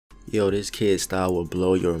Yo, this kid's style will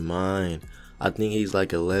blow your mind. I think he's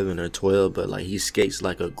like 11 or 12, but like he skates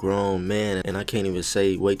like a grown man, and I can't even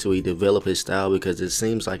say wait till he develop his style, because it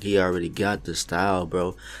seems like he already got the style,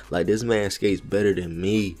 bro. Like, this man skates better than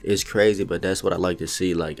me. It's crazy, but that's what I like to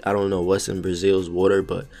see. Like, I don't know what's in Brazil's water,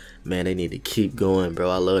 but man, they need to keep going, bro.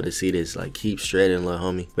 I love to see this. Like, keep shredding, little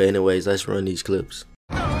homie. But anyways, let's run these clips.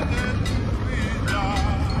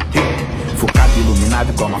 Focado, iluminado,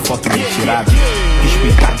 igual uma foto bem tirada.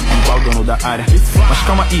 Respeitado, igual o dono da área. Mas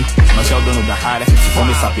calma aí, nós é o dono da área. Se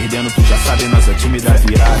começar perdendo, tu já sabe, nós é time da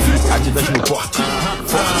virada. Adidas no porte,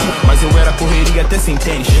 forte. Mas eu era correria até sem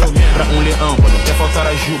tênis. Pra um leão, pode até faltar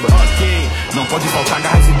a juba. Não pode faltar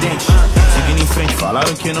garras e dentes. Seguindo em frente,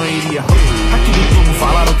 falaram que não iria. Aqui do tubo,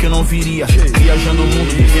 falaram que não viria. Viajando o mundo,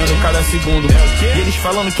 vivendo cada segundo. E eles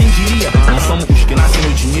falando, quem diria? Não somos os que nascem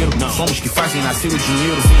no dinheiro, somos os que fazem nascer o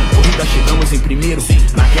dinheiro. Corrida chegamos em primeiro,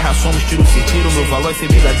 na guerra somos tiro certeiro. Meu valor é ser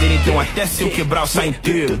verdadeiro, então até se eu quebrar eu saio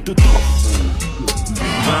inteiro.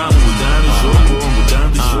 Vamos mudando o jogo,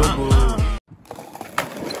 mudando o jogo.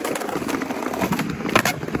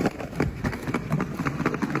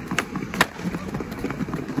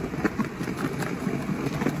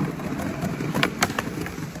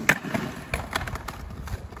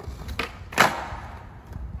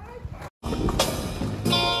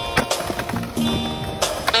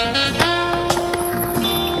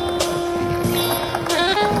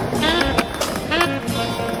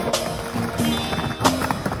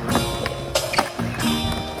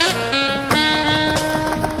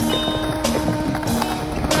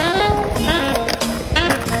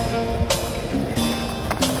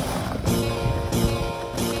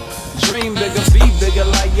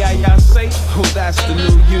 Oh, that's the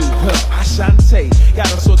new you, Ashante.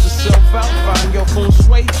 Gotta sort yourself out, find your feng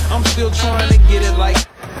shui. I'm still trying to get it like.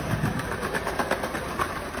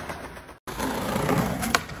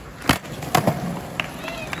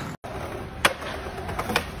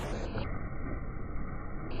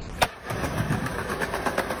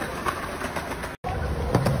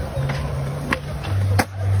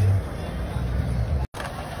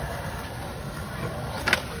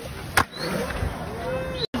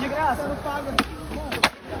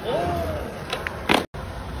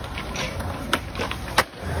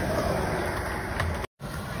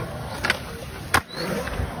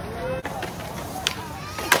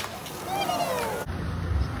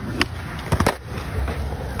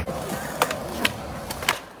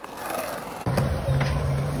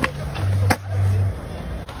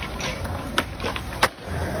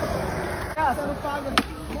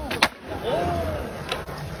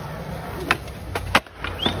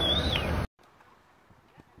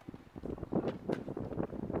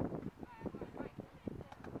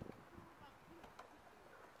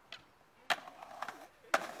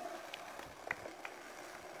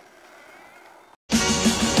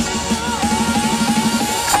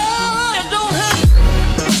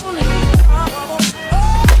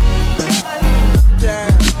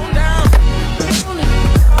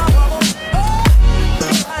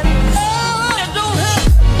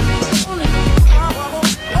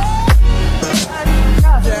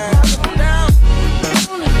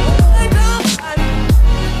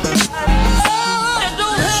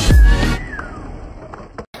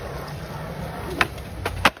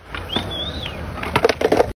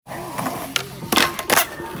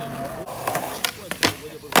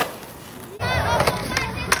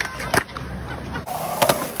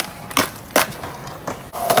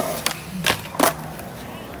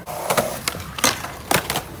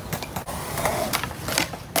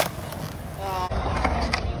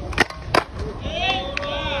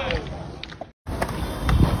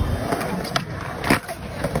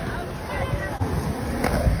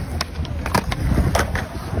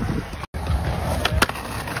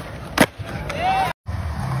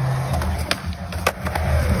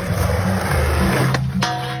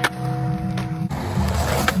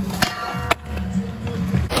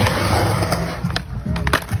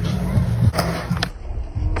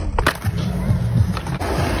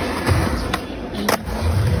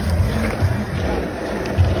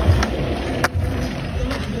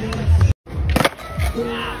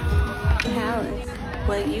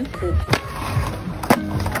 What you could do.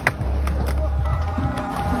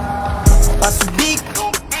 Passo o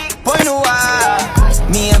bico, põe no ar.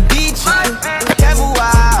 Minha beat quer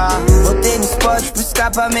voar. Botei no spot pro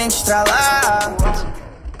escapamento estralar.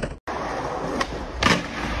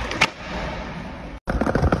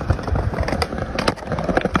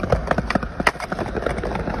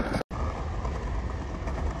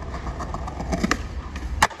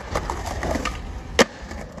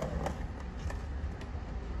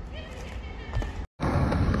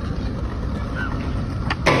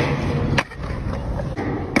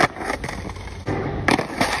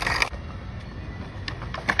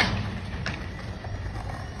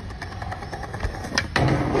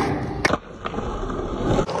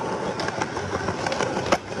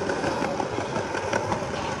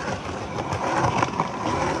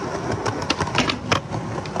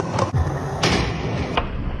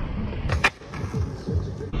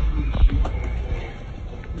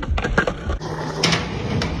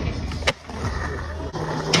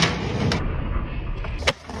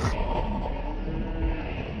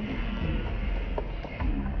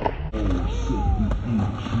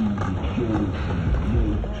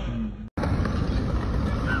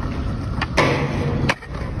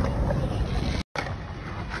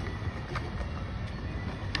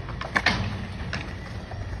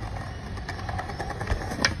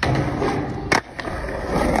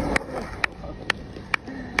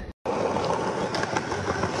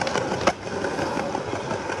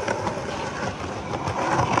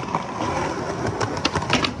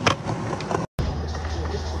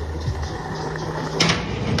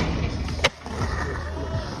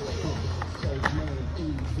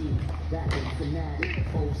 Sai,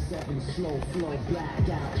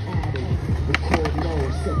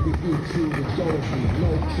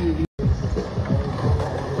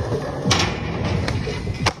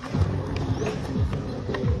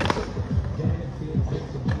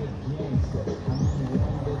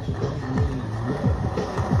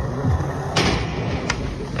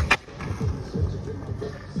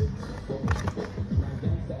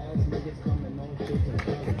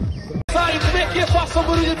 como é que é? Faça o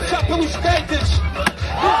barulho de puxar pelos skaters!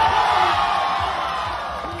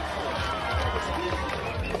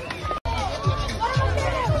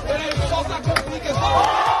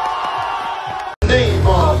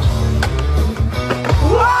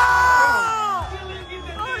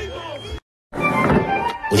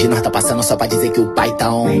 Hoje nós tá passando só pra dizer que o pai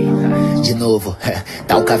tá on. De novo,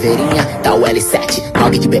 tá o Caveirinha, tá o L7,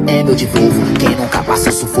 Nog de BM ou de Volvo. Quem nunca passa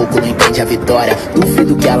o sufoco não entende a vitória.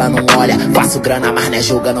 Duvido que ela não olha, faço grana mas não é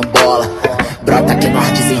jogando bola. Brota que nós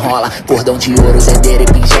desenrola, cordão de ouro, doideira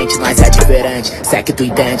e pingente. Nós é diferente, se é que tu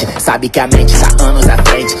entende, sabe que a mente tá anos à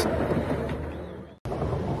frente.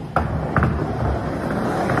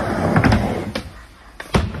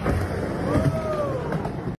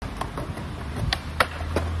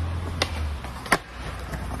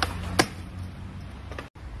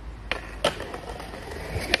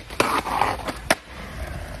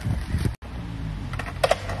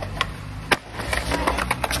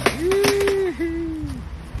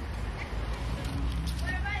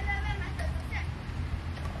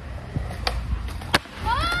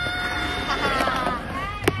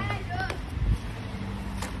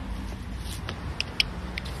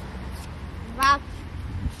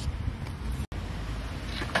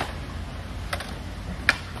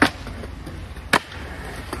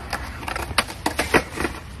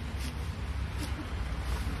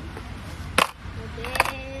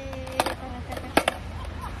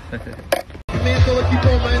 Estou aqui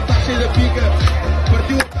para o mano, está cheio da pica.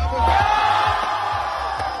 Partiu a tábua.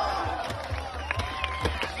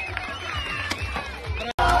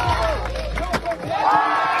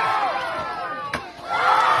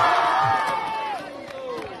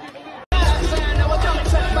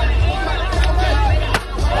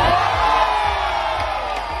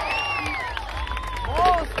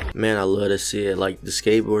 Man, I love to see it. Like, the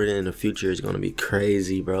skateboarding in the future is gonna be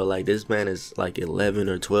crazy, bro. Like, this man is like 11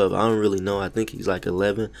 or 12. I don't really know. I think he's like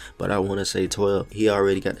 11, but I want to say 12. He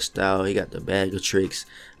already got the style. He got the bag of tricks.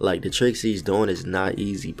 Like, the tricks he's doing is not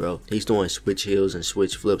easy, bro. He's doing switch hills and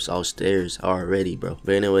switch flips off stairs already, bro.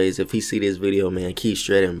 But anyways, if he see this video, man, keep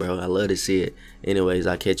shredding, bro. I love to see it. Anyways,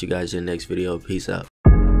 I'll catch you guys in the next video. Peace out.